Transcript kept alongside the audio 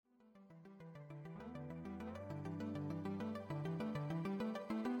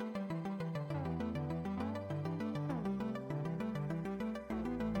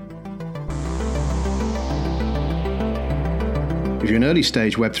you're an early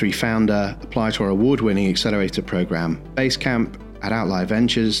stage Web3 founder, apply to our award-winning accelerator program, Basecamp, at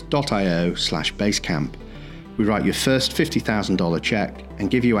outlierventures.io/Basecamp. We write your first $50,000 check and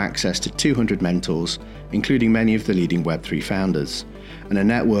give you access to 200 mentors, including many of the leading Web3 founders, and a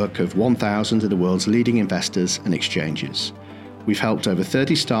network of 1,000 of the world's leading investors and exchanges. We've helped over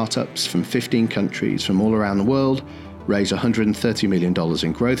 30 startups from 15 countries from all around the world raise $130 million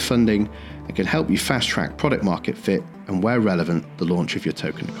in growth funding and can help you fast-track product market fit and, where relevant, the launch of your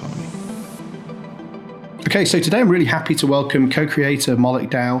token economy. Okay, so today I'm really happy to welcome co-creator of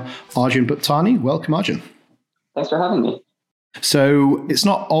MolochDAO, Arjun Bhuptani. Welcome, Arjun. Thanks for having me. So it's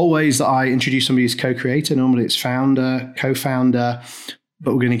not always that I introduce somebody as co-creator. Normally it's founder, co-founder,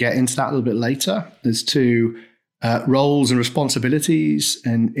 but we're going to get into that a little bit later as to roles and responsibilities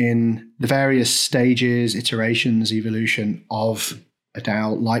and in the various stages, iterations, evolution of a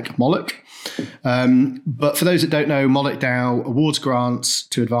DAO like Moloch. But for those that don't know, MolochDAO awards grants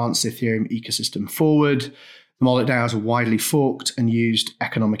to advance the Ethereum ecosystem forward. The MolochDAO is a widely forked and used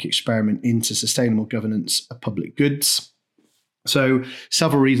economic experiment into sustainable governance of public goods. So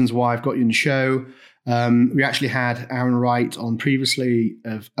several reasons why I've got you in the show. We actually had Aaron Wright on previously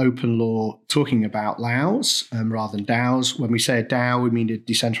of Open Law talking about LAOs rather than DAOs. When we say a DAO, we mean a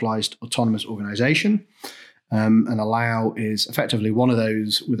decentralized autonomous organization. And a LAO is effectively one of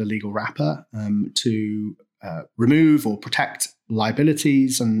those with a legal wrapper to remove or protect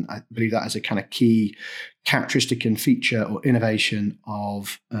liabilities. And I believe that is a kind of key characteristic and feature or innovation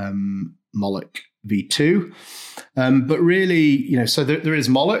of Moloch v2. But really, so there is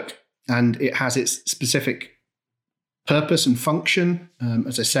Moloch, and it has its specific purpose and function,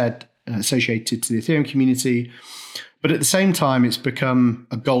 as I said, associated to the Ethereum community. But at the same time, it's become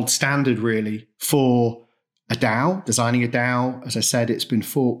a gold standard, really, for a DAO, designing a DAO. As I said, it's been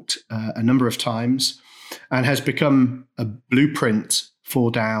forked a number of times and has become a blueprint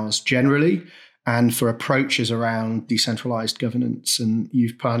for DAOs generally and for approaches around decentralized governance. And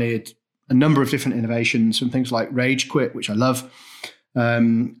you've pioneered a number of different innovations from things like Rage Quit, which I love,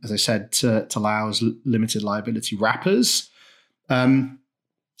 as I said, to allows limited liability wrappers.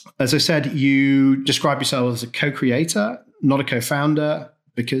 As I said, you describe yourself as a co-creator, not a co-founder,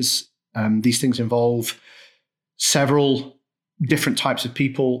 because these things involve several different types of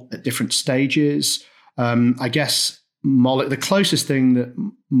people at different stages. I guess the closest thing that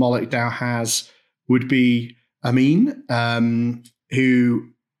MolochDAO has would be Amin, who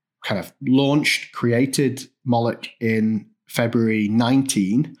kind of created Moloch in February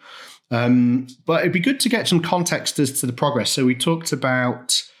 19. But it'd be good to get some context as to the progress. So we talked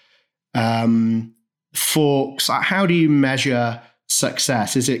about forks. How do you measure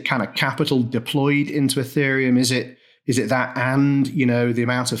success? Is it kind of capital deployed into Ethereum? Is it that and, the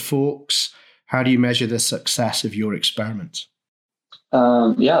amount of forks? How do you measure the success of your experiment?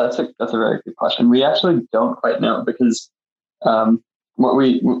 Yeah, that's a very good question. We actually don't quite know because what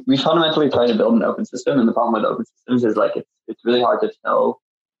we fundamentally try to build an open system, and the problem with open systems is it's really hard to tell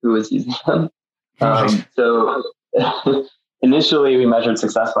who is using them. So initially we measured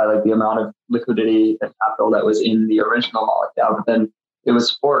success by the amount of liquidity and capital that was in the original MolochDAO, but then it was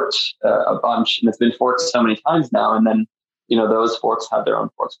forked a bunch, and it's been forked so many times now, and then those forks have their own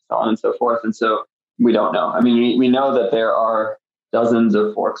forks and so on and so forth, and so we don't know. I mean, we know that there are dozens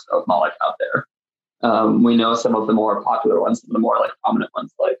of forks of Moloch out there. We know some of the more popular ones, some of the more prominent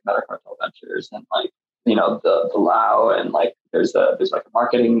ones, like Metacartel Ventures and the LAO, and there's a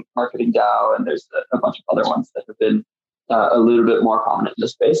marketing DAO, and there's a bunch of other ones that have been a little bit more prominent in the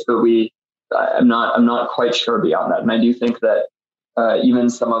space. But I'm not quite sure beyond that. And I do think that even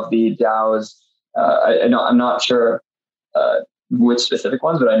some of the DAOs, I'm not sure which specific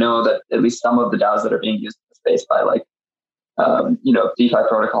ones, but I know that at least some of the DAOs that are being used in the space by DeFi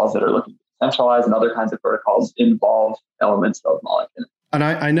protocols that are looking to decentralize and other kinds of protocols involve elements of Moloch in it. And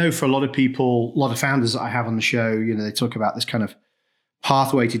I know for a lot of people, a lot of founders that I have on the show, they talk about this kind of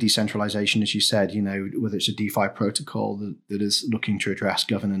pathway to decentralization, as you said, whether it's a DeFi protocol that is looking to address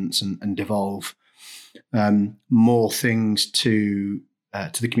governance and devolve more things to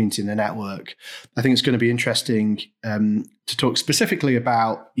the community and the network. I think it's going to be interesting to talk specifically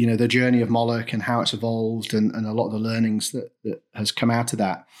about, the journey of Moloch and how it's evolved and a lot of the learnings that has come out of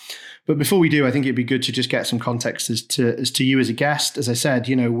that. But before we do, I think it'd be good to just get some context as to you as a guest. As I said,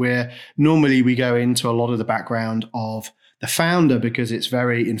 we go into a lot of the background of the founder because it's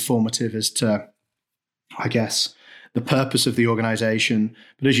very informative as to, I guess, the purpose of the organization.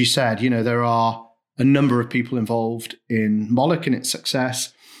 But as you said, there are a number of people involved in Moloch and its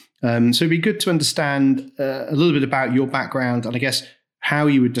success. So it'd be good to understand a little bit about your background and I guess how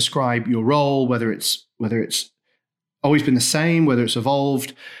you would describe your role, whether it's always been the same, whether it's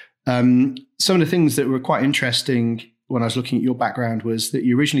evolved. Some of the things that were quite interesting when I was looking at your background was that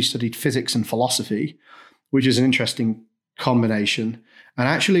you originally studied physics and philosophy, which is an interesting combination. And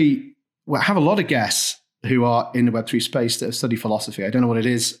actually, I have a lot of guests who are in the Web3 space that have studied philosophy. I don't know what it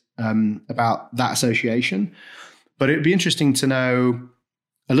is about that association, but it'd be interesting to know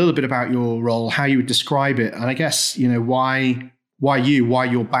a little bit about your role, how you would describe it, and I guess, why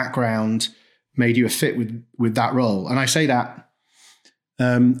your background made you a fit with that role. And I say that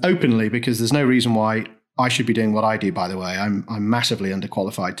openly because there's no reason why I should be doing what I do, by the way. I'm massively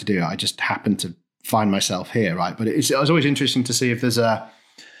underqualified to do it. I just happen to find myself here, right? But it's always interesting to see if there's an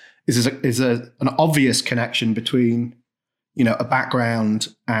obvious connection between, a background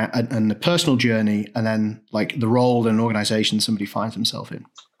and the personal journey, and then like the role in an organization somebody finds himself in.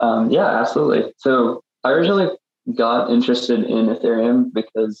 Yeah, absolutely. So I originally got interested in Ethereum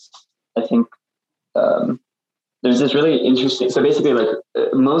because I think there's this really interesting, so basically like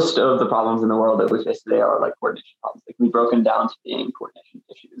most of the problems in the world that we face today are like coordination problems. They can be broken down to being coordination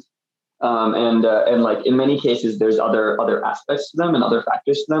issues. And like in many cases, there's other aspects to them and other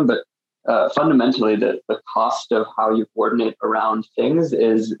factors to them, but fundamentally the cost of how you coordinate around things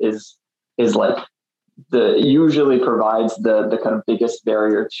is like usually provides the kind of biggest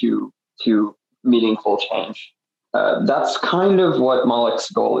barrier to meaningful change. That's kind of what Moloch's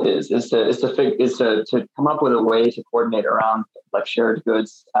goal is to come up with a way to coordinate around like shared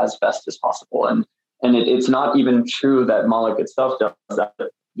goods as best as possible. And it's not even true that Moloch itself does that.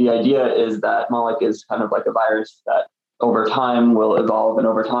 The idea is that Moloch is kind of like a virus that over time will evolve and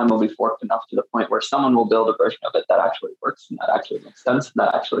over time will be forked enough to the point where someone will build a version of it that actually works and that actually makes sense and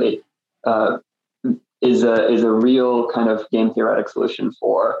that actually is a real kind of game theoretic solution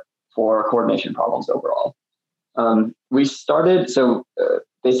for coordination problems overall. We started Moloch,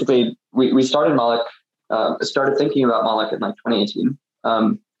 started thinking about Moloch in like 2018.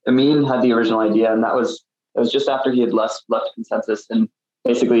 Amin had the original idea, and that was just after he had left Consensus and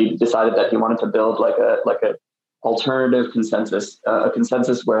basically decided that he wanted to build like a alternative consensus, a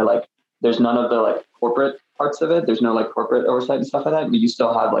consensus where like there's none of the like corporate parts of it. There's no like corporate oversight and stuff like that, but you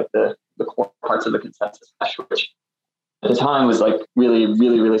still have like the core parts of the consensus mesh, which at the time was like really,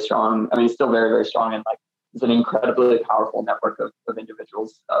 really, really strong. I mean, it's still very, very strong, and like it's an incredibly powerful network of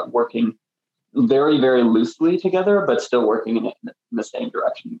individuals working very, very loosely together, but still working in the same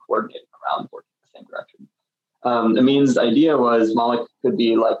direction, coordinating around working in the same direction. Amin's idea was Moloch could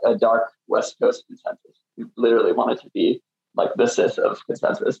be like a dark West Coast consensus. We literally wanted to be like the Sith of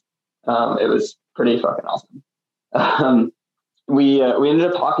consensus. It was pretty fucking awesome. We ended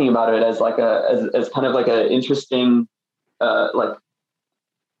up talking about it as like as kind of like an interesting like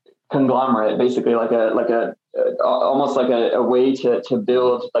conglomerate, basically like a almost like a way to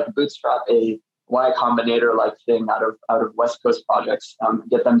build like bootstrap a Y Combinator like thing out of West Coast projects,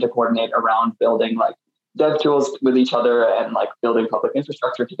 get them to coordinate around building like dev tools with each other and like building public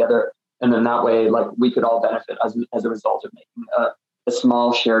infrastructure together. And then that way, like we could all benefit as a result of making a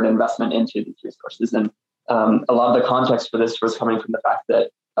small shared investment into these resources. And a lot of the context for this was coming from the fact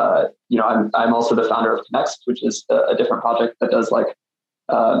that, I'm also the founder of Connext, which is a different project that does like,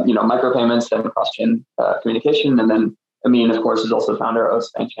 micropayments and cross-chain communication. And then Amin, of course, is also the founder of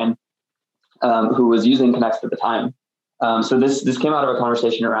SpankChain, who was using Connext at the time. So this came out of a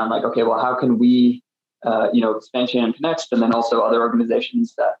conversation around like, okay, well, how can we, SpankChain and Connext, and then also other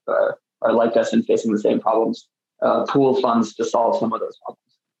organizations that are like us and facing the same problems, pool funds to solve some of those problems.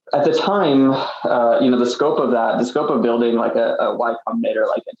 At the time, the scope of building like a Y Combinator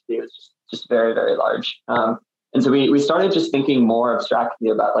like entity was just very, very large. And so we started just thinking more abstractly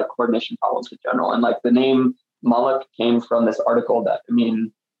about like coordination problems in general. And like the name Moloch came from this article that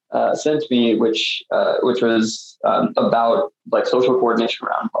Amin sent me, which was about like social coordination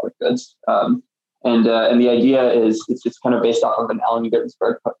around public goods. And the idea is it's kind of based off of an Allen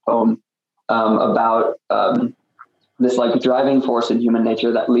Ginsberg poem about this like driving force in human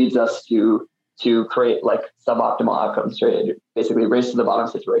nature that leads us to create like suboptimal outcomes, right? Basically race to the bottom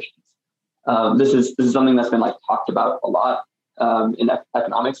situations. This is something that's been like talked about a lot in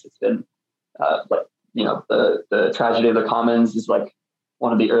economics. It's been the tragedy of the commons is like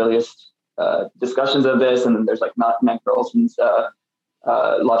one of the earliest discussions of this, and then there's like Matt Carlson's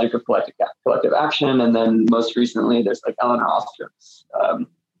logic of collective action, and then most recently there's like Eleanor Ostrom's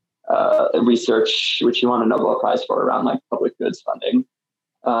research, which she won a Nobel Prize for around like public goods funding.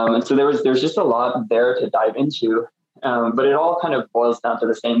 And so there's just a lot there to dive into. But it all kind of boils down to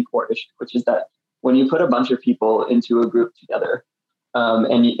the same core issue, which is that when you put a bunch of people into a group together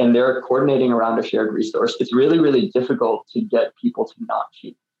and they're coordinating around a shared resource, it's really, really difficult to get people to not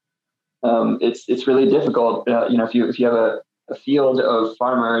cheat. it's really difficult. If you have a field of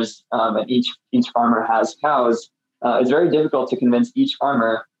farmers, and each farmer has cows, it's very difficult to convince each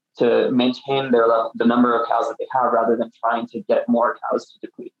farmer to maintain the number of cows that they have, rather than trying to get more cows to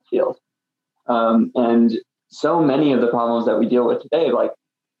deplete the field. And so many of the problems that we deal with today, like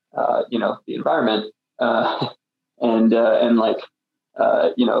the environment, and like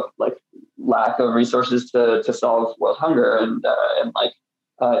lack of resources to solve world hunger, and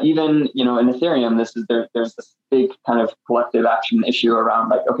even in Ethereum, there's this big kind of collective action issue around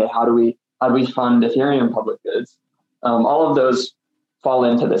like, okay, how do we fund Ethereum public goods? All of those fall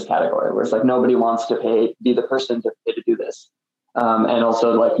into this category where it's like nobody wants to be the person to pay to do this, and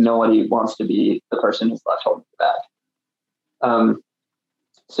also like nobody wants to be the person who's left holding the bag.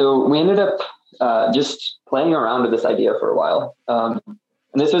 So we ended up just playing around with this idea for a while, and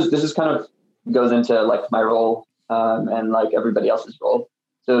this is kind of goes into like my role and like everybody else's role.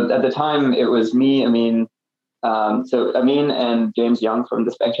 So at the time, it was me, Amin. So Amin and James Young from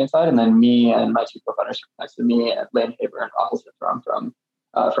the Spec Chain side, and then me and my two co-founders from Connect, so me and Lane Haber and Rahul Sitharam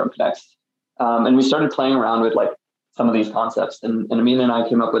from Connect. And we started playing around with like some of these concepts, and Amin and I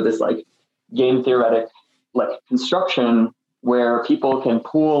came up with this like game theoretic like construction where people can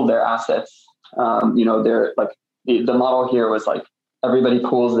pool their assets. They're like the model here was like everybody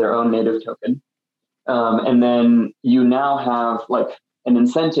pools their own native token, and then you now have like an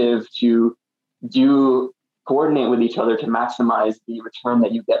incentive to coordinate with each other to maximize the return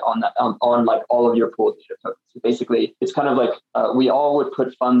that you get on that on like all of your pooled native tokens. So basically, it's kind of like we all would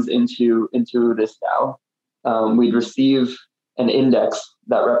put funds into this DAO. We'd receive an index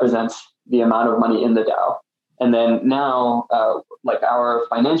that represents the amount of money in the DAO, and then now like our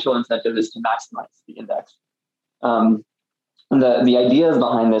financial incentive is to maximize the index. The ideas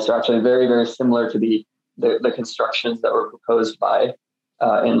behind this are actually very, very similar to the constructions that were proposed by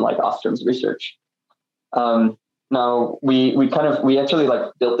in like Ostrom's research. Now we actually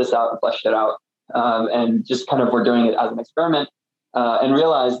like built this out and fleshed it out, and just kind of were doing it as an experiment, and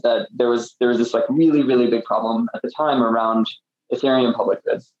realized that there was this like really, really big problem at the time around Ethereum public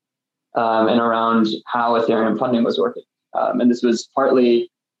goods, and around how Ethereum funding was working. And this was partly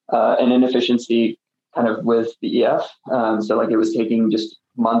an inefficiency kind of with the EF. So like it was taking just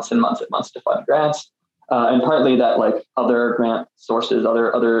months and months and months to fund grants, and partly that like other grant sources,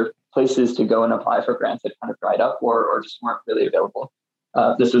 other places to go and apply for grants had kind of dried up or just weren't really available.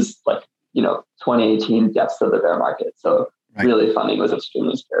 This was like 2018 depths of the bear market, so really funding was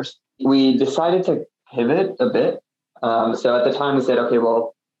extremely scarce. We decided to pivot a bit. So at the time we said, okay,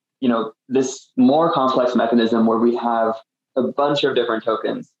 well, this more complex mechanism where we have a bunch of different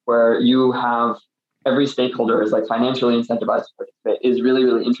tokens, where you have every stakeholder is like financially incentivized to participate, is really,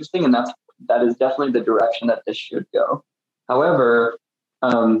 really interesting. And that is definitely the direction that this should go. However,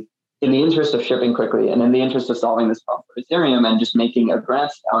 in the interest of shipping quickly and in the interest of solving this problem for Ethereum and just making a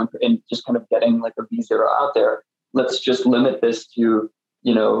grant down and just kind of getting like a V0 out there, let's just limit this to,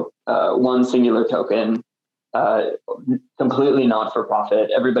 one singular token, completely not for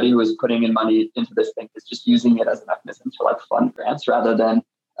profit. Everybody who is putting in money into this thing is just using it as a mechanism to like fund grants rather than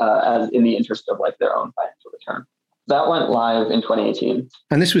as in the interest of like their own financial return. That went live in 2018.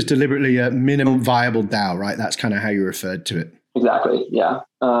 And this was deliberately a minimum viable DAO, right? That's kind of how you referred to it. Exactly. Yeah.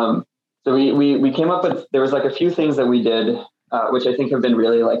 So we came up with, there was like a few things that we did, which I think have been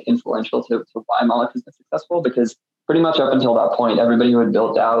really like influential to why Moloch has been successful, because pretty much up until that point, everybody who had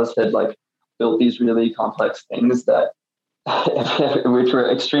built DAOs had like built these really complex things that, which were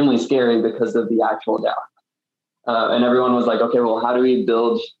extremely scary because of the actual DAO. And everyone was like, okay, well, how do we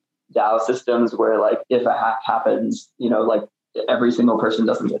build DAO systems where like, if a hack happens, like every single person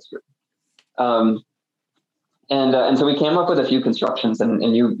doesn't get screwed. And so we came up with a few constructions,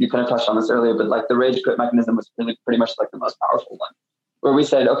 and you kind of touched on this earlier, but like the rage quit mechanism was really pretty much like the most powerful one, where we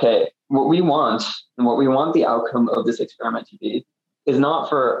said, okay, what we want the outcome of this experiment to be is not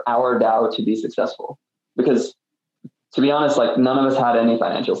for our DAO to be successful, because to be honest, like none of us had any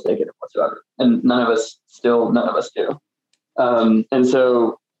financial stake in it whatsoever, and none of us do. And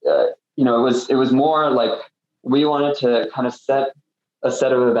so it was more like we wanted to kind of set a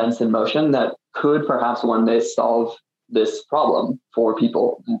set of events in motion that could perhaps one day solve this problem for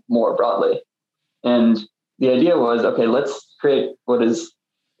people more broadly. And the idea was, okay, let's create what is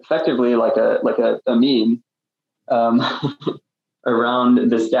effectively like a meme around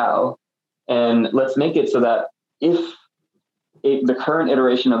this DAO, and let's make it so that if the current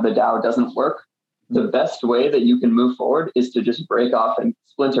iteration of the DAO doesn't work, the best way that you can move forward is to just break off and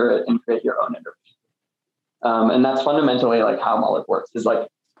splinter it and create your own iteration. And that's fundamentally like how Moloch works, is like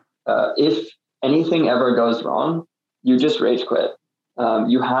if anything ever goes wrong, you just rage quit.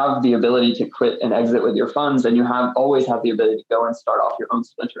 you have the ability to quit and exit with your funds, and you always have the ability to go and start off your own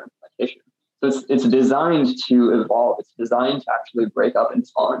splinter implementation. So it's designed to evolve. It's designed to actually break up into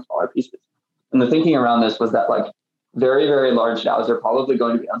smaller and smaller pieces. And the thinking around this was that like very, very large DAOs are probably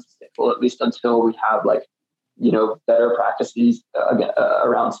going to be unsustainable, at least until we have like, better practices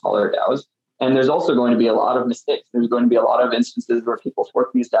around smaller DAOs. And there's also going to be a lot of mistakes. There's going to be a lot of instances where people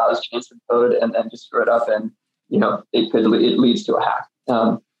fork these DAOs, change some code, and then just screw it up, and it leads to a hack.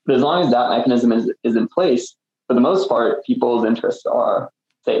 But as long as that mechanism is in place, for the most part, people's interests are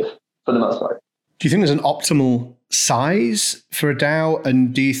safe for the most part. Do you think there's an optimal size for a DAO?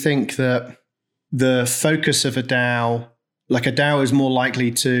 And do you think that the focus of a DAO, like a DAO is more likely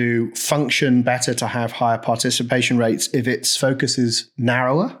to function better, to have higher participation rates if its focus is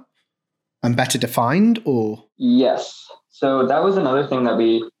narrower and better defined, or? Yes. So that was another thing that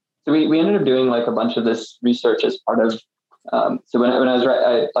we ended up doing like a bunch of this research as part of, so when I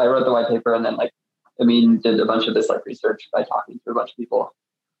was I wrote the white paper, and then like Amin did a bunch of this like research by talking to a bunch of people.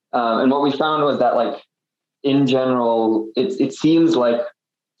 And what we found was that like in general, it seems like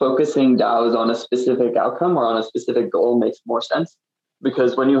focusing DAOs on a specific outcome or on a specific goal makes more sense,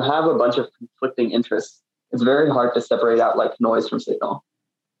 because when you have a bunch of conflicting interests, it's very hard to separate out like noise from signal.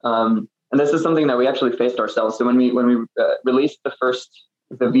 And this is something that we actually faced ourselves. So when we released the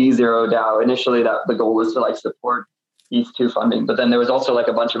V0 DAO, initially that the goal was to like support ETH2 funding, but then there was also like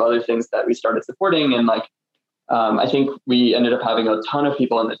a bunch of other things that we started supporting, and like I think we ended up having a ton of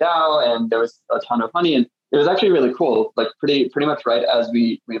people in the DAO, and there was a ton of money, and it was actually really cool. Like pretty much right as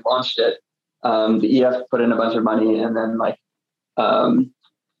we launched it, the EF put in a bunch of money, and then like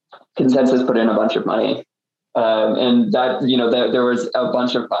Consensus put in a bunch of money, and that there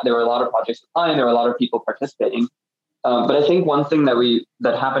were a lot of projects applying, there were a lot of people participating, but I think one thing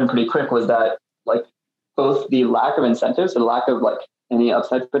that happened pretty quick was that like both the lack of incentives, the lack of like any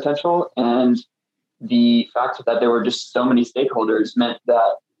upside potential, and the fact that there were just so many stakeholders meant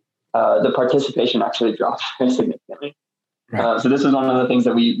that the participation actually dropped very significantly. Right. So this is one of the things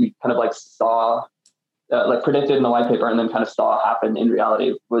that we kind of like saw, like predicted in the white paper, and then kind of saw happen in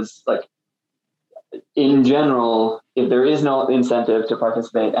reality, was like, in general, if there is no incentive to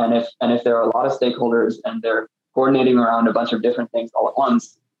participate, and if there are a lot of stakeholders and they're coordinating around a bunch of different things all at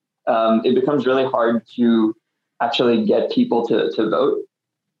once, it becomes really hard to actually get people to vote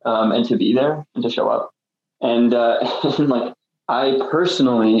and to be there and to show up. And like I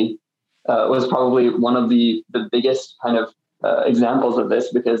personally was probably one of the biggest kind of examples of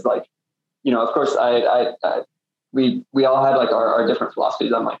this, because like, of course we all had like our different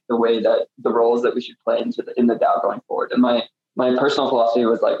philosophies on like the way that the roles that we should play in the DAO going forward. And my personal philosophy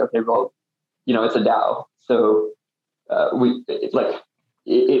was like, okay, well, it's a DAO, so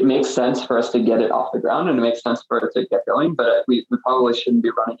it makes sense for us to get it off the ground, and it makes sense for it to get going, but we probably shouldn't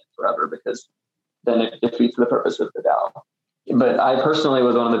be running it forever, because then it defeats the purpose of the DAO. But I personally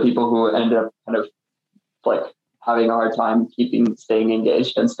was one of the people who ended up kind of like having a hard time staying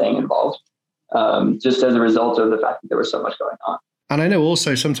engaged and staying involved, just as a result of the fact that there was so much going on. And I know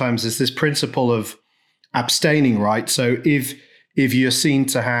also sometimes there's this principle of abstaining, right? So if you're seen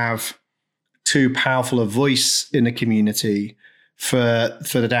to have too powerful a voice in the community for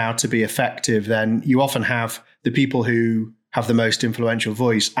the DAO to be effective, then you often have the people who have the most influential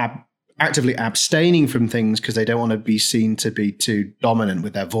voice actively abstaining from things because they don't want to be seen to be too dominant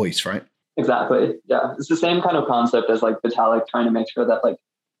with their voice, right? Exactly. Yeah. It's the same kind of concept as like Vitalik trying to make sure that like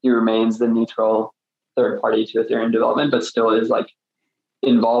he remains the neutral third party to Ethereum development, but still is like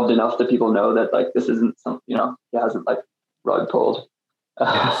involved enough that people know that like this isn't something, he hasn't like rug pulled.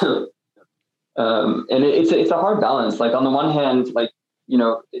 And it's a hard balance. Like on the one hand, like,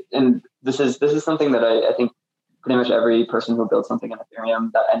 and this is something that I think pretty much every person who builds something in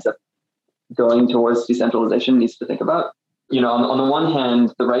Ethereum that ends up going towards decentralization needs to think about. On the one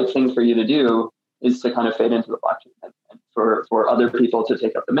hand, the right thing for you to do is to kind of fade into the blockchain and for other people to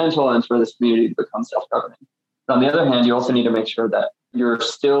take up the mantle and for this community to become self-governing. But on the other hand, you also need to make sure that you're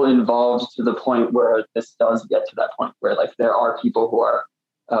still involved to the point where this does get to that point where like there are people who are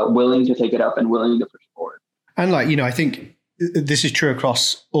willing to take it up and willing to push forward. And like, I think this is true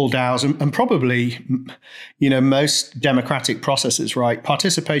across all DAOs and probably, most democratic processes, right?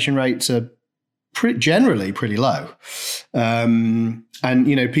 Participation rates are generally pretty low. And,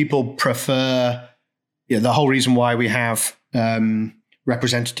 people prefer, the whole reason why we have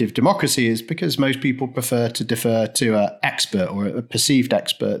representative democracy is because most people prefer to defer to an expert or a perceived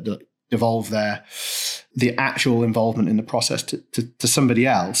expert that devolve the actual involvement in the process to somebody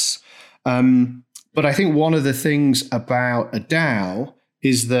else. But I think one of the things about a DAO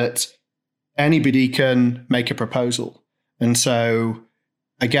is that anybody can make a proposal. And so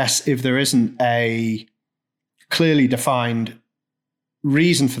I guess if there isn't a clearly defined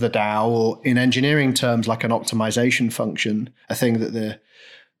reason for the DAO, or in engineering terms, like an optimization function, a thing that the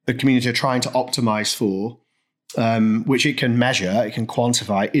community are trying to optimize for, which it can measure, it can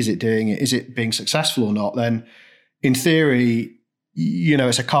quantify, is it doing it, is it being successful or not, then in theory,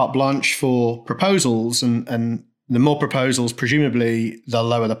 it's a carte blanche for proposals, and the more proposals, presumably, the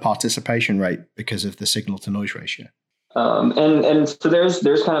lower the participation rate because of the signal to noise ratio. And so there's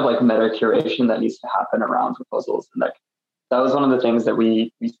kind of like meta curation that needs to happen around proposals, and like that was one of the things that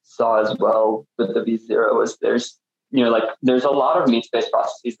we saw as well with the V0 was there's a lot of meets-based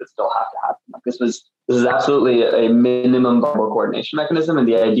processes that still have to happen. Like this is absolutely a minimum viable coordination mechanism, and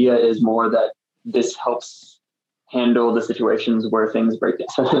the idea is more that this helps handle the situations where things break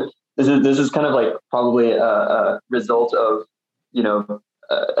down. This is kind of like probably a result of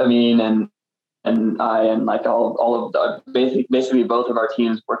Amin and I and like all of the basically both of our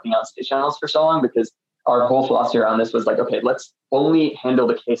teams working on state channels for so long, because our whole philosophy around this was like, okay, let's only handle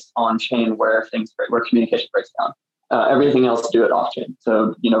the case on chain where communication breaks down. Everything else, do it off chain.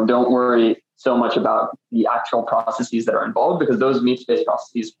 So don't worry so much about the actual processes that are involved, because those meets-based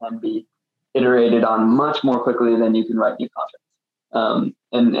processes can be iterated on much more quickly than you can write new contracts.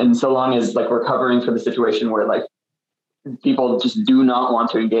 And so long as like we're covering for the situation where like people just do not want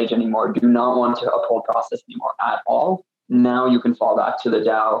to engage anymore, do not want to uphold process anymore at all, now you can fall back to the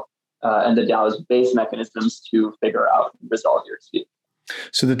DAO and the DAO's base mechanisms to figure out and resolve your dispute.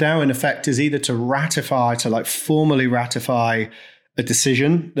 So the DAO, in effect, is either to formally ratify a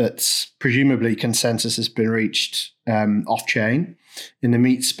decision that's presumably consensus has been reached off-chain in the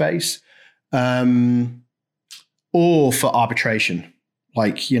meet space, or for arbitration.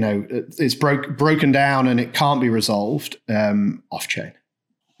 Like, it's broken down and it can't be resolved off-chain.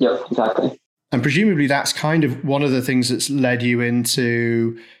 Yep, exactly. And presumably that's kind of one of the things that's led you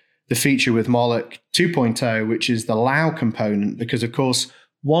into the feature with Moloch 2.0, which is the allow component, because of course,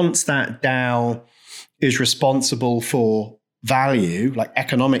 once that DAO is responsible for value, like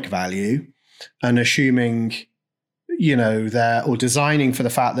economic value, and assuming, or designing for the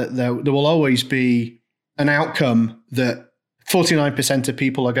fact that there will always be an outcome that 49% of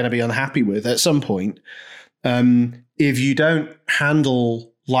people are going to be unhappy with at some point. If you don't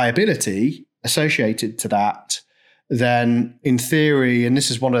handle liability associated to that, then in theory, and this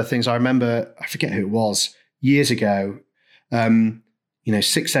is one of the things I remember, I forget who it was, years ago,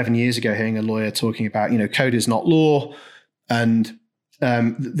 6-7 years ago, hearing a lawyer talking about, code is not law. And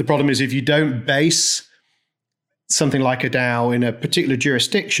the problem is if you don't base something like a DAO in a particular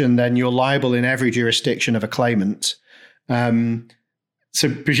jurisdiction, then you're liable in every jurisdiction of a claimant.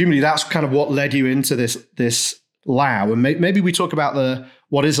 So presumably that's kind of what led you into this allow. And maybe we talk about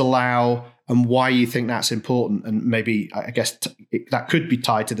what is allow and why you think that's important. And maybe, I guess, that could be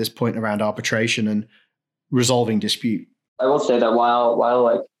tied to this point around arbitration and resolving dispute. I will say that while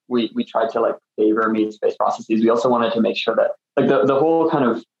like we tried to like favor meets-based processes, we also wanted to make sure that like the whole kind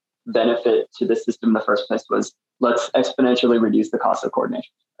of benefit to this system in the first place was let's exponentially reduce the cost of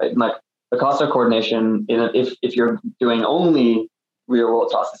coordination. Right? And like the cost of coordination, if you're doing only real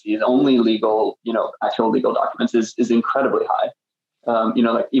world processes, only legal, actual legal documents is incredibly high.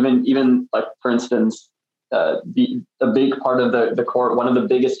 Like even like, for instance, a big part of the core, one of the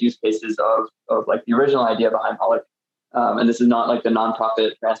biggest use cases of like the original idea behind Moloch, and this is not like the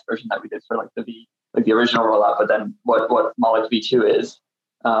nonprofit grants version that we did for like the original rollout, but then what Moloch V2 is,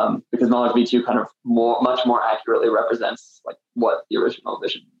 because Moloch V2 kind of much more accurately represents like what the original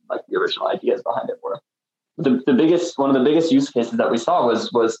vision, like the original ideas behind it were. One of the biggest use cases that we saw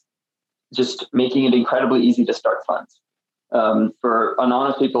was just making it incredibly easy to start funds for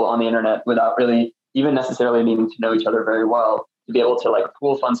anonymous people on the internet without really even necessarily needing to know each other very well, to be able to like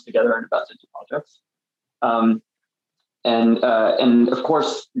pool funds together and invest into projects. And of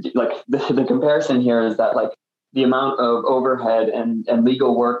course, like the comparison here is that like the amount of overhead and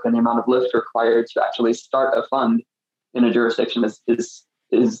legal work and the amount of lift required to actually start a fund in a jurisdiction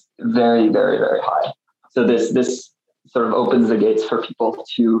is very, very, very high. So this sort of opens the gates for people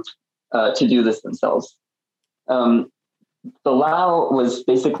to do this themselves. The allow was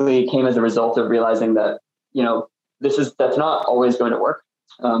basically came as a result of realizing that that's not always going to work.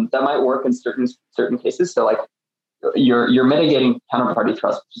 That might work in certain cases. So like you're mitigating counterparty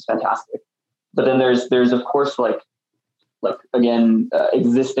trust, which is fantastic. But then there's of course like again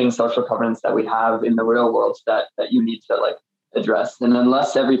existing social covenants that we have in the real world that you need to like address. And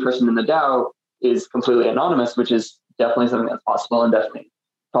unless every person in the DAO is completely anonymous, which is definitely something that's possible and definitely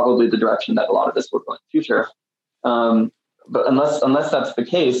probably the direction that a lot of this will go in the future. but unless that's the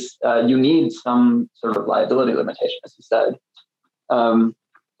case, you need some sort of liability limitation, as you said.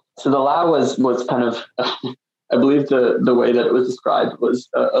 So the law was kind of, I believe the way that it was described was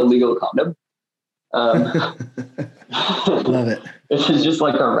a legal condom. Love it. This is just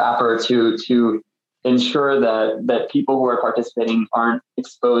like a wrapper to ensure that people who are participating aren't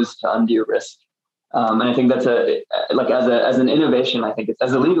exposed to undue risk. And I think that's as an innovation, I think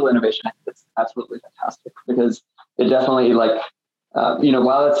as a legal innovation, I think it's absolutely fantastic, because it definitely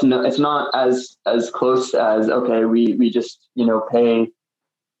while it's not as close as, okay, we just, pay,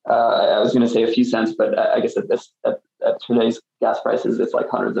 I was going to say a few cents, but I guess at today's gas prices, it's like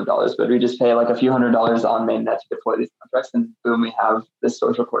hundreds of dollars, but we just pay like a few $100s on mainnet to deploy these contracts, and boom, we have this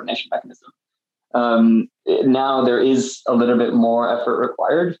social coordination mechanism. Now there is a little bit more effort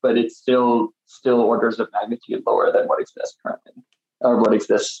required, but it's still orders of magnitude lower than what exists currently, or what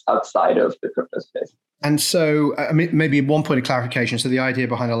exists outside of the crypto space. And so, maybe one point of clarification. So the idea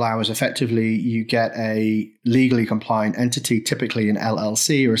behind allow is effectively you get a legally compliant entity, typically an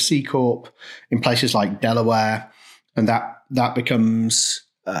LLC or a C Corp, in places like Delaware, and that becomes,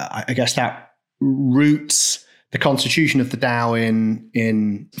 I guess, that roots the constitution of the DAO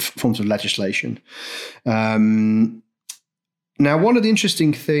in forms of legislation. Now, one of the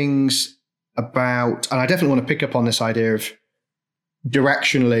interesting things about, and I definitely want to pick up on this idea of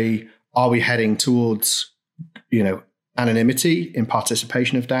directionally, are we heading towards, anonymity in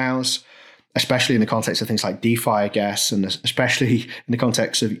participation of DAOs, especially in the context of things like DeFi, I guess, and especially in the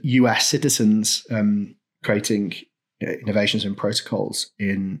context of US citizens creating innovations and protocols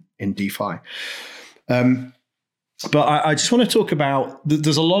in DeFi. But I just want to talk about,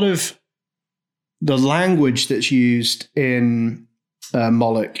 there's a lot of the language that's used in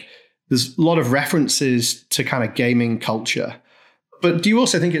Moloch. There's a lot of references to kind of gaming culture. But do you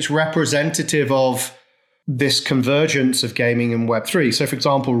also think it's representative of this convergence of gaming and Web3? So, for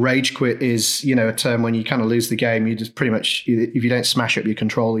example, rage quit is, a term when you kind of lose the game, you just pretty much, if you don't smash up your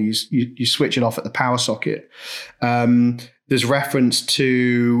controller, you switch it off at the power socket. There's references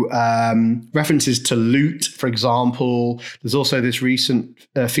to loot, for example. There's also this recent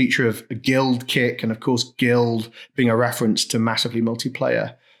feature of a guild kick, and of course, guild being a reference to massively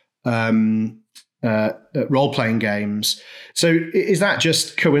multiplayer role-playing games. So is that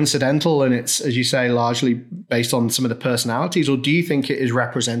just coincidental, and it's, as you say, largely based on some of the personalities, or do you think it is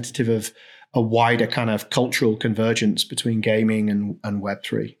representative of a wider kind of cultural convergence between gaming and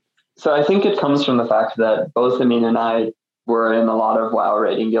Web3? So I think it comes from the fact that both Amin and I were in a lot of WoW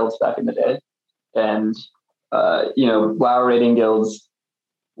raiding guilds back in the day. And, WoW raiding guilds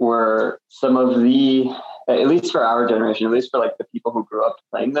were some of the, at least for our generation, at least for like the people who grew up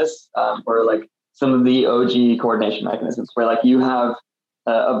playing this, were like some of the OG coordination mechanisms, where like you have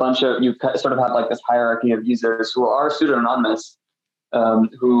you sort of have like this hierarchy of users who are pseudo-anonymous,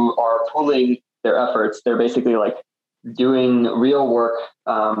 who are pooling their efforts. They're basically like doing real work,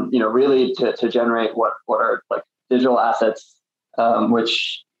 really to generate what are like digital assets,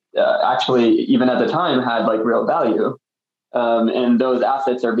 which actually even at the time had like real value. And those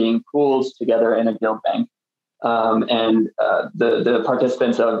assets are being pooled together in a guild bank. And the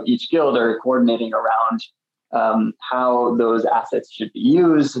participants of each guild are coordinating around how those assets should be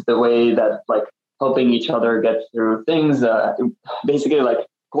used, the way that like helping each other get through things, basically like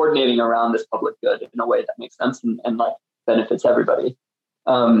coordinating around this public good in a way that makes sense and like benefits everybody.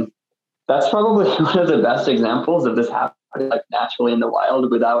 That's probably one of the best examples of this happening like naturally in the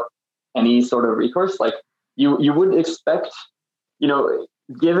wild without any sort of recourse. Like you would expect,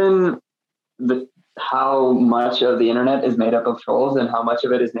 given how much of the internet is made up of trolls and how much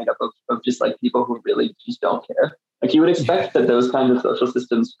of it is made up of just like people who really just don't care. Like you would expect that those kinds of social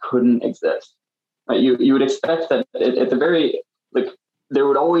systems couldn't exist. Right? You would expect that at the very, like, there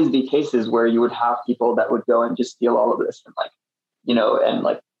would always be cases where you would have people that would go and just steal all of this and like, and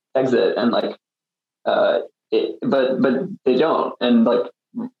like exit and like, but they don't. And like,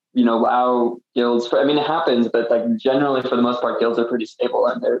 WoW guilds, it happens, but like generally for the most part, guilds are pretty stable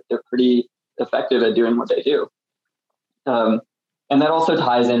and they're pretty effective at doing what they do. And that also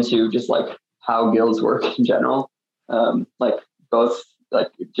ties into just like how guilds work in general. Like both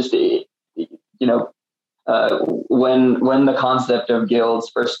like just, when the concept of guilds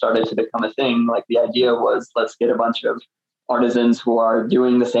first started to become a thing, like the idea was, let's get a bunch of artisans who are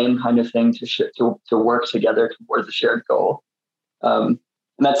doing the same kind of thing to work together towards a shared goal. And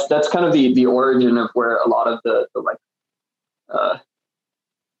that's kind of the origin of where a lot of the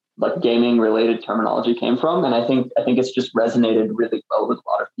gaming related terminology came from. And I think it's just resonated really well with a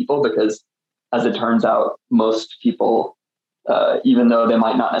lot of people because, as it turns out, most people, even though they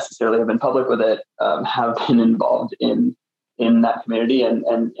might not necessarily have been public with it, have been involved in in that community and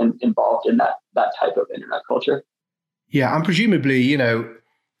involved in that type of internet culture. Yeah, and presumably, you know,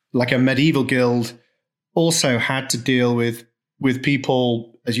 like a medieval guild also had to deal with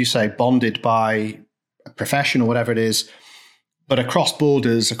people, as you say, bonded by a profession or whatever it is, but across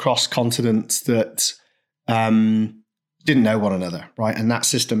borders, across continents that didn't know one another, right? And that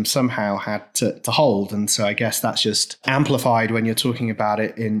system somehow had to hold. And so I guess that's just amplified when you're talking about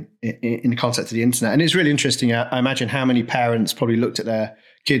it in the concept of the internet. And it's really interesting. I imagine how many parents probably looked at their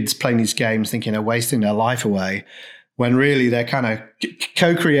kids playing these games thinking they're wasting their life away, when really they're kind of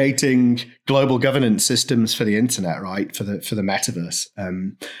co-creating global governance systems for the internet, right? For the metaverse,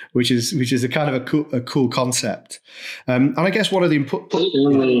 which is a kind of a cool concept. And I guess one of the It's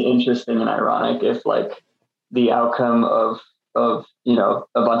really interesting and ironic if like the outcome of you know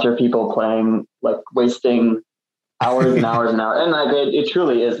a bunch of people playing, like wasting hours and hours and hours, and like it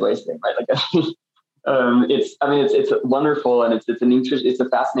truly is wasting, right? Like it's wonderful, and it's a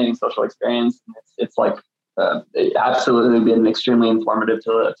fascinating social experience. And it's like it absolutely been extremely informative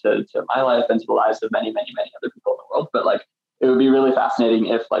to my life and to the lives of many other people in the world. But like it would be really fascinating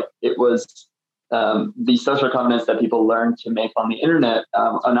if like it was the social covenants that people learn to make on the internet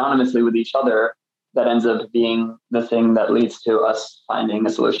anonymously with each other that ends up being the thing that leads to us finding a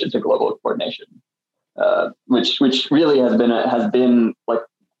solution to global coordination, which really has been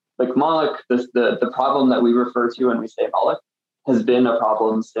like Moloch. The problem that we refer to when we say Moloch has been a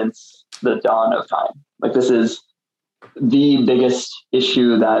problem since the dawn of time. Like this is the biggest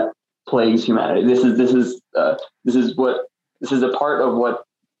issue that plagues humanity. This is a part of what,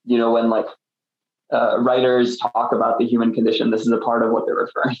 you know, when like writers talk about the human condition, this is a part of what they're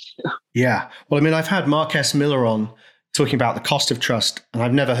referring to. Yeah. Well, I mean, I've had Marques Miller on talking about the cost of trust, and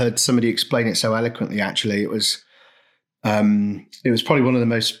I've never heard somebody explain it so eloquently. Actually, it was probably one of the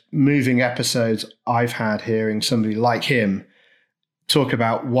most moving episodes I've had, hearing somebody like him talk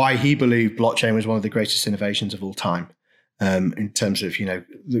about why he believed blockchain was one of the greatest innovations of all time, in terms of, you know,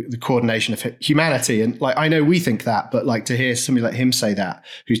 the coordination of humanity. And like, I know we think that, but like to hear somebody like him say that,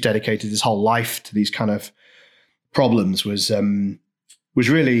 who's dedicated his whole life to these kind of problems, was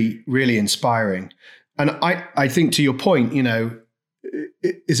really, really inspiring. And I think, to your point, you know,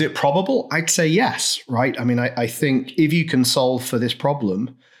 is it probable? I'd say yes, right? I mean, I think if you can solve for this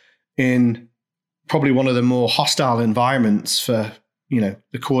problem in probably one of the more hostile environments for, you know,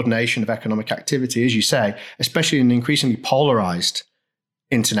 the coordination of economic activity, as you say, especially in an increasingly polarized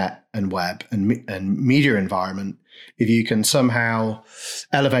internet and web and media environment, if you can somehow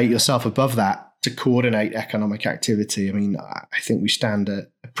elevate yourself above that to coordinate economic activity, I mean, I think we stand a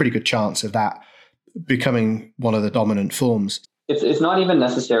pretty good chance of that becoming one of the dominant forms. It's not even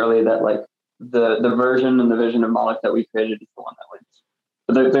necessarily that like the version and the vision of Moloch that we created is the one that wins.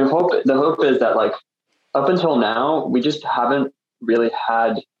 But the hope is that like up until now, we just haven't really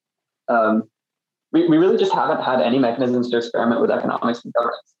had we really just haven't had any mechanisms to experiment with economics and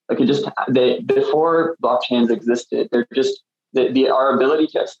governance. Like before blockchains existed, they're just our ability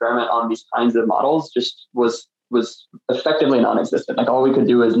to experiment on these kinds of models just was effectively non-existent. Like all we could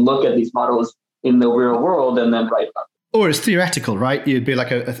do is look at these models in the real world and then write about them. Or it's theoretical, right? You'd be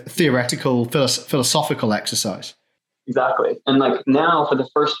like a theoretical philosophical exercise. Exactly. And like now, for the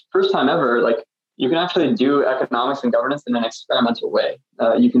first time ever, like you can actually do economics and governance in an experimental way.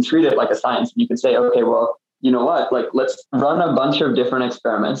 You can treat it like a science. You can say, okay, well, you know what? Like let's run a bunch of different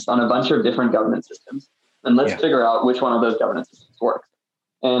experiments on a bunch of different governance systems, and let's figure out which one of those governance systems works.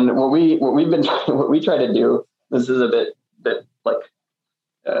 And what we try to do. This is a bit like.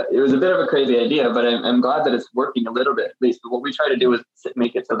 It was a bit of a crazy idea, but I'm glad that it's working a little bit at least. But what we try to do is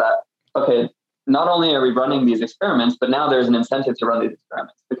make it so that, okay, not only are we running these experiments, but now there's an incentive to run these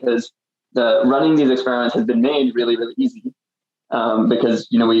experiments, because running these experiments has been made really, really easy, because,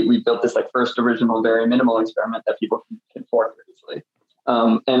 you know, we built this like first original, very minimal experiment that people can fork very easily.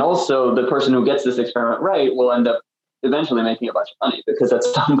 And also the person who gets this experiment right will end up eventually making a bunch of money, because at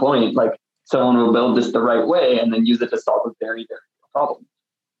some point, like someone will build this the right way and then use it to solve a very, very real problem.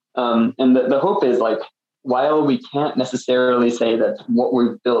 And the hope is, like, while we can't necessarily say that what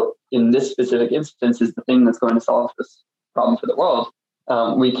we've built in this specific instance is the thing that's going to solve this problem for the world,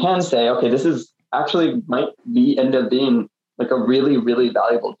 we can say, okay, this is actually might end up being like a really, really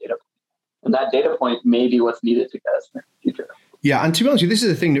valuable data point. And that data point may be what's needed to get us in the future. Yeah, and to be honest with you, this is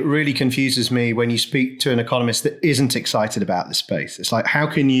the thing that really confuses me when you speak to an economist that isn't excited about the space. It's like, how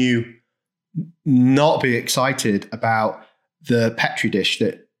can you not be excited about the Petri dish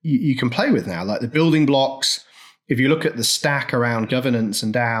that you can play with now, like the building blocks? If you look at the stack around governance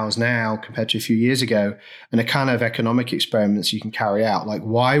and DAOs now compared to a few years ago, and the kind of economic experiments you can carry out, like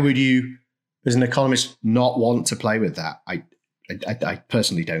why would you, as an economist, not want to play with that? I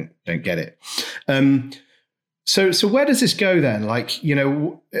personally don't get it. So where does this go then? Like,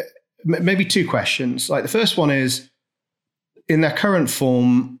 maybe two questions. Like the first one is, in their current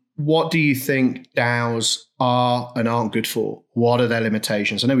form, what do you think DAOs are and aren't good for? What are their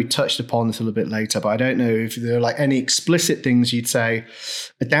limitations? I know we touched upon this a little bit later, but I don't know if there are like any explicit things you'd say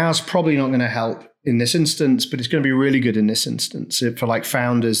a DAO's probably not going to help in this instance, but it's going to be really good in this instance for like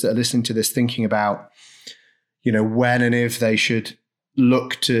founders that are listening to this, thinking about, when and if they should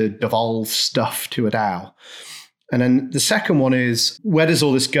look to devolve stuff to a DAO. And then the second one is, where does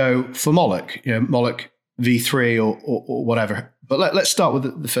all this go for Moloch? Moloch V3 or whatever. But let's start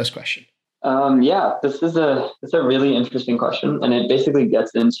with the first question. This is a really interesting question, and it basically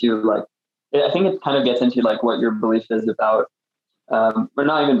gets into I think it kind of gets into like what your belief is about, or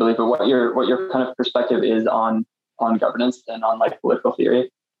not even belief, but what your kind of perspective is on governance and on like political theory.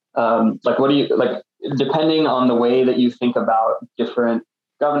 Like, what do you like? Depending on the way that you think about different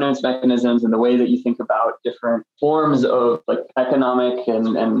governance mechanisms and the way that you think about different forms of like economic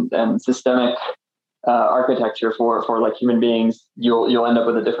and systemic architecture for like human beings, you'll end up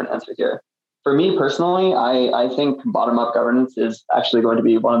with a different answer here. For me personally, I think bottom-up governance is actually going to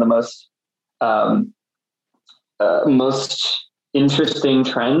be one of the most interesting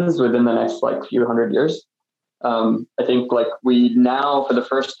trends within the next like few hundred years. I think like we now, for the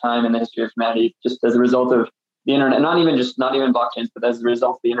first time in the history of humanity, just as a result of the internet, not even blockchains, but as a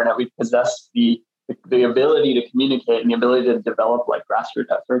result of the internet, we possess the ability to communicate and the ability to develop like grassroots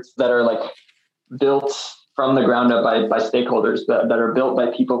efforts that are like built from the ground up by stakeholders that are built by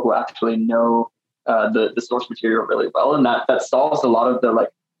people who actually know the source material really well. And that solves a lot of the like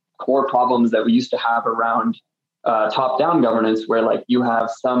core problems that we used to have around top-down governance, where like you have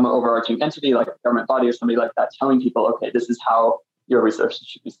some overarching entity like a government body or somebody like that telling people, okay, this is how your resources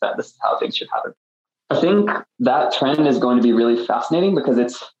should be spent. This is how things should happen. I think that trend is going to be really fascinating because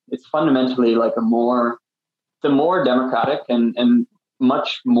it's fundamentally like a more democratic and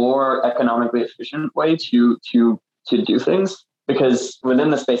much more economically efficient way to do things, because within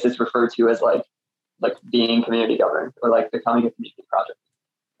the space it's referred to as like being community governed or like becoming a community project.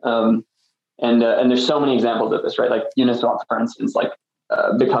 And there's so many examples of this, right? Like Uniswap, for instance, like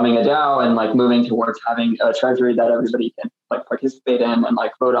becoming a DAO and like moving towards having a treasury that everybody can like participate in and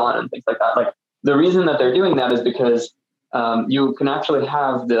like vote on and things like that. Like the reason that they're doing that is because you can actually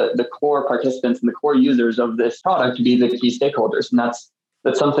have the core participants and the core users of this product be the key stakeholders. And that's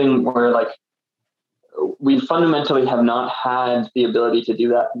something where like we fundamentally have not had the ability to do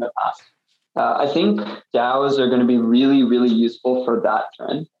that in the past. I think DAOs are going to be really, really useful for that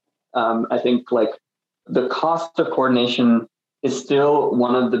trend. I think like the cost of coordination is still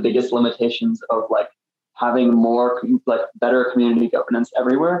one of the biggest limitations of like having more like better community governance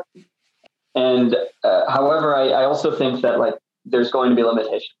everywhere. And however, I also think that like there's going to be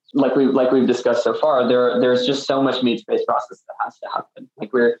limitations. Like we've discussed so far, there's just so much meat-based process that has to happen.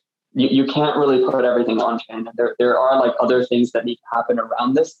 Like you can't really put everything on chain. There are like other things that need to happen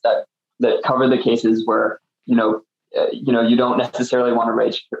around this that cover the cases where you don't necessarily want to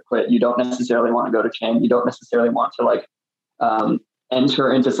rage quit. You don't necessarily want to go to chain. You don't necessarily want to like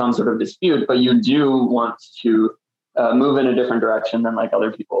enter into some sort of dispute, but you do want to move in a different direction than like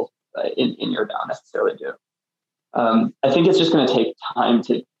other people in your DAO necessarily do. I think it's just going to take time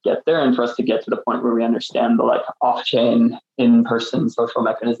to get there and for us to get to the point where we understand the like off-chain, in-person social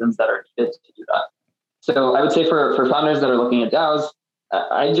mechanisms that are needed to do that. So I would say for founders that are looking at DAOs,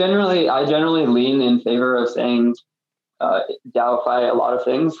 I generally lean in favor of saying DAOify a lot of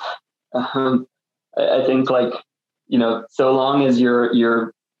things. I think like, so long as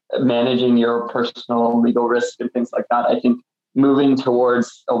you're managing your personal legal risk and things like that, I think moving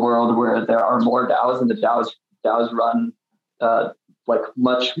towards a world where there are more DAOs and the DAOs run like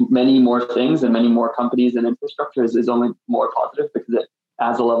many more things and many more companies and infrastructures is only more positive, because it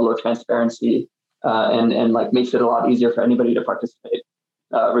adds a level of transparency and like makes it a lot easier for anybody to participate,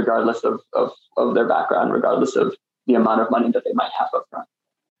 regardless of their background, regardless of the amount of money that they might have up front.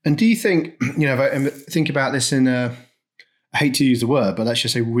 And do you think, if I think about this in I hate to use the word, but let's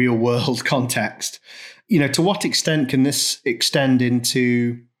just say real world context, to what extent can this extend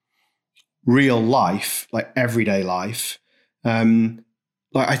into real life, like everyday life? Like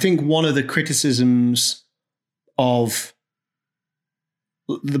I think one of the criticisms of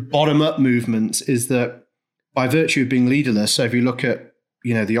the bottom-up movements is that by virtue of being leaderless, so if you look at,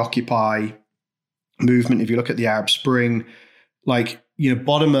 the Occupy movement, if you look at the Arab Spring, like,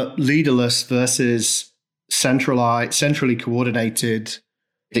 bottom-up leaderless versus centrally coordinated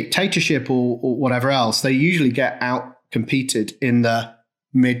dictatorship or whatever else, they usually get out-competed in the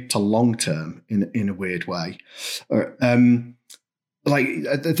mid to long term in a weird way. like,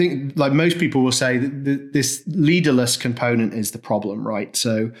 I think like most people will say that this leaderless component is the problem, right?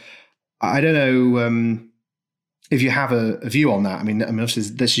 So I don't know if you have a view on that. I mean, obviously,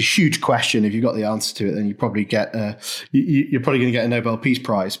 that's a huge question. If you got the answer to it, then you probably get you're probably going to get a Nobel Peace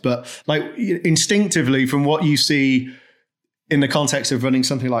Prize. But like instinctively, from what you see in the context of running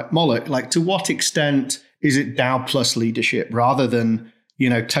something like Moloch, like to what extent is it DAO plus leadership rather than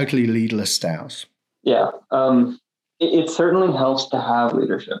totally leaderless DAOs? Yeah. It certainly helps to have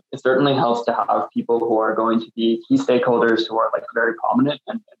leadership. It certainly helps to have people who are going to be key stakeholders who are like very prominent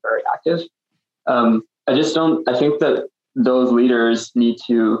and very active. I think that those leaders need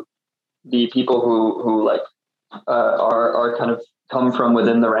to be people who like are kind of come from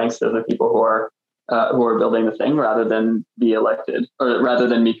within the ranks of the people who are building the thing, rather than be elected, or rather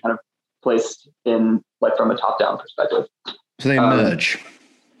than be kind of placed in like from a top-down perspective. So they merge.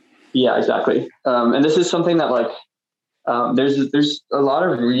 Yeah, exactly. And this is something that like there's a lot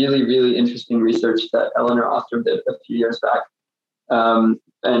of really, really interesting research that Eleanor Ostrom did a few years back.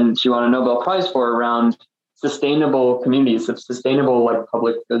 And she won a Nobel Prize for around sustainable communities, of sustainable like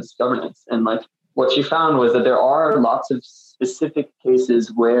public goods governance. And like what she found was that there are lots of specific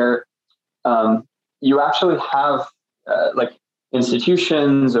cases where you actually have like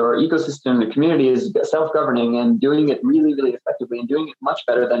institutions or ecosystems or communities self-governing and doing it really, really effectively and doing it much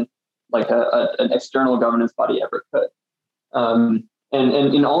better than like an external governance body ever could. And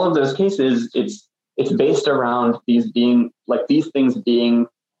in all of those cases, it's based around these things being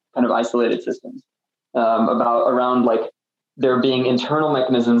kind of isolated systems, around like there being internal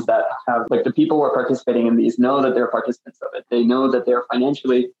mechanisms that have like the people who are participating in these know that they're participants of it. They know that they're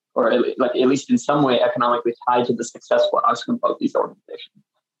financially or like at least in some way economically tied to the successful outcome of these organizations.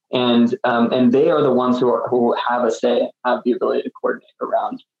 And they are the ones who have a say, have the ability to coordinate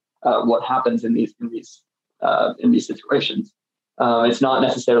around what happens in these situations. It's not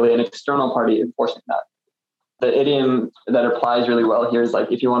necessarily an external party enforcing that. The idiom that applies really well here is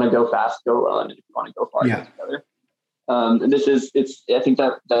like, if you want to go fast, go alone. And if you want to go far, go together. And I think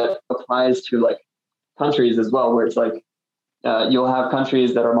that applies to like countries as well, where it's like, you'll have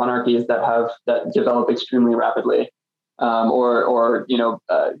countries that are monarchies that develop extremely rapidly, or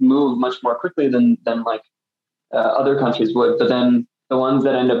move much more quickly than like other countries would. But then the ones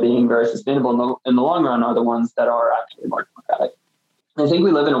that end up being very sustainable in the long run are the ones that are actually more democratic. I think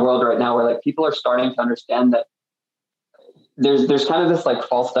we live in a world right now where like people are starting to understand that there's kind of this like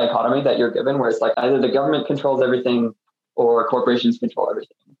false dichotomy that you're given, where it's like either the government controls everything or corporations control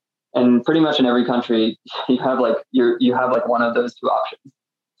everything. And pretty much in every country, you have like one of those two options.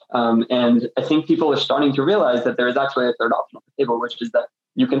 And I think people are starting to realize that there is actually a third option on the table, which is that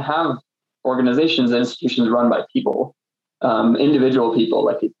you can have organizations and institutions run by people, individual people,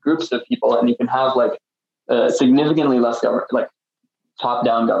 like groups of people, and you can have like significantly less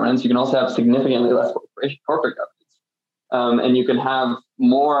top-down governance. You can also have significantly less corporate governance, and you can have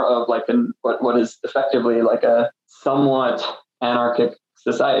more of like what is effectively like a somewhat anarchic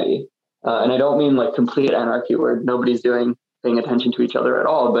society. And I don't mean like complete anarchy where nobody's paying attention to each other at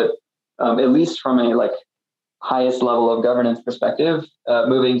all, but at least from a like highest level of governance perspective,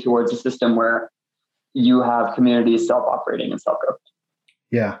 moving towards a system where you have communities self-operating and self-governing.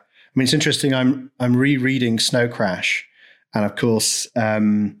 Yeah. I mean, it's interesting. I'm rereading Snow Crash. And of course,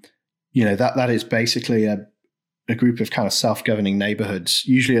 that is basically a group of kind of self-governing neighborhoods,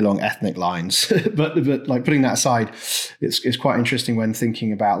 usually along ethnic lines. but like putting that aside, it's quite interesting when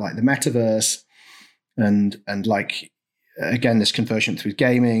thinking about like the metaverse and like, again, this conversion through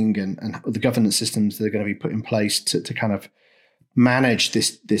gaming and the governance systems that are going to be put in place to kind of manage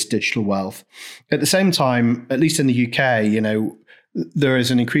this digital wealth. At the same time, at least in the UK, there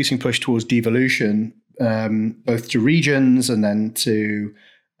is an increasing push towards devolution, both to regions and then to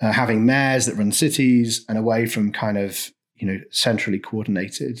having mayors that run cities, and away from kind of centrally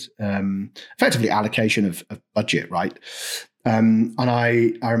coordinated, effectively allocation of budget, right? And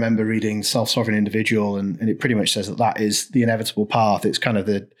I remember reading Self-Sovereign Individual, and it pretty much says that is the inevitable path. It's kind of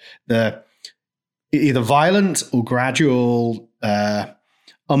the either violent or gradual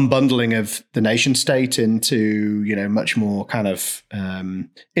unbundling of the nation state into much more kind of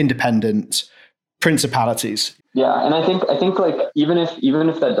independent principalities. Yeah, and I think like even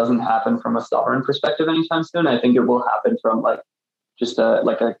if that doesn't happen from a sovereign perspective anytime soon, I think it will happen from like just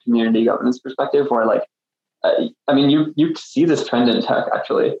a community governance perspective, where like I mean you see this trend in tech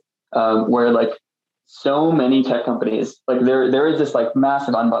actually, where like so many tech companies, like there is this like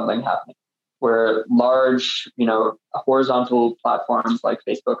massive unbundling happening, where large horizontal platforms like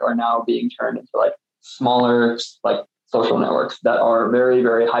Facebook are now being turned into like smaller like social networks that are very,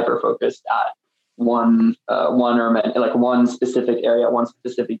 very hyper focused at one or many, like one specific area, one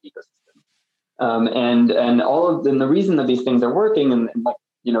specific ecosystem. And all of them, the reason that these things are working and like,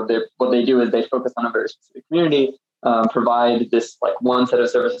 what they do is they focus on a very specific community, provide this like one set of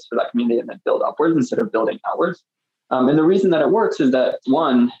services for that community and then build upwards instead of building outwards. And the reason that it works is that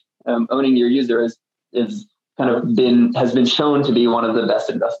one, owning your user has been shown to be one of the best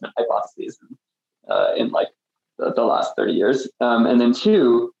investment hypotheses in like the last 30 years. And then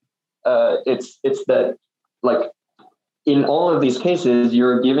two, it's that like in all of these cases,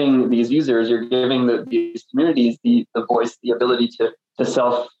 you're giving these users, you're giving these communities the voice, the ability to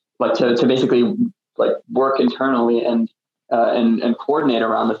basically like work internally and coordinate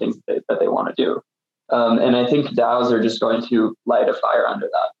around the things that they want to do. And I think DAOs are just going to light a fire under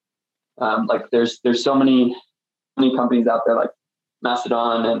that. Like there's so many companies out there like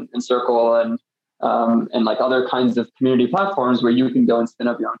Mastodon and Circle and like other kinds of community platforms where you can go and spin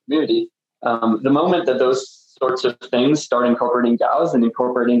up your own community. The moment that those sorts of things start incorporating DAOs and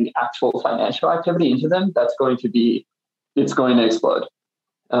incorporating actual financial activity into them, it's going to explode.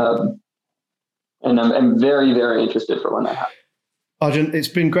 And I'm very, very interested for when that happens. Arjun, it's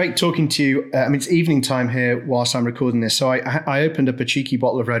been great talking to you. It's evening time here whilst I'm recording this. So I opened up a cheeky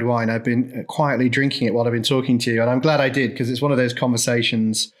bottle of red wine. I've been quietly drinking it while I've been talking to you. And I'm glad I did, because it's one of those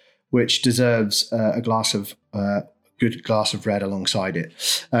conversations which deserves a good glass of red alongside it.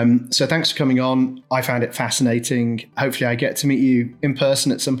 So thanks for coming on. I found it fascinating. Hopefully I get to meet you in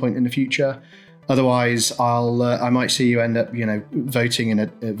person at some point in the future. Otherwise, I might see you end up, voting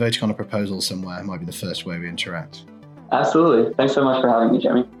on a proposal somewhere. It might be the first way we interact. Absolutely. Thanks so much for having me,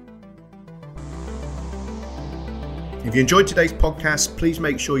 Jeremy. If you enjoyed today's podcast, please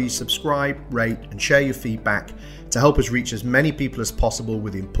make sure you subscribe, rate, and share your feedback to help us reach as many people as possible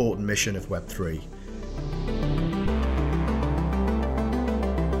with the important mission of Web3.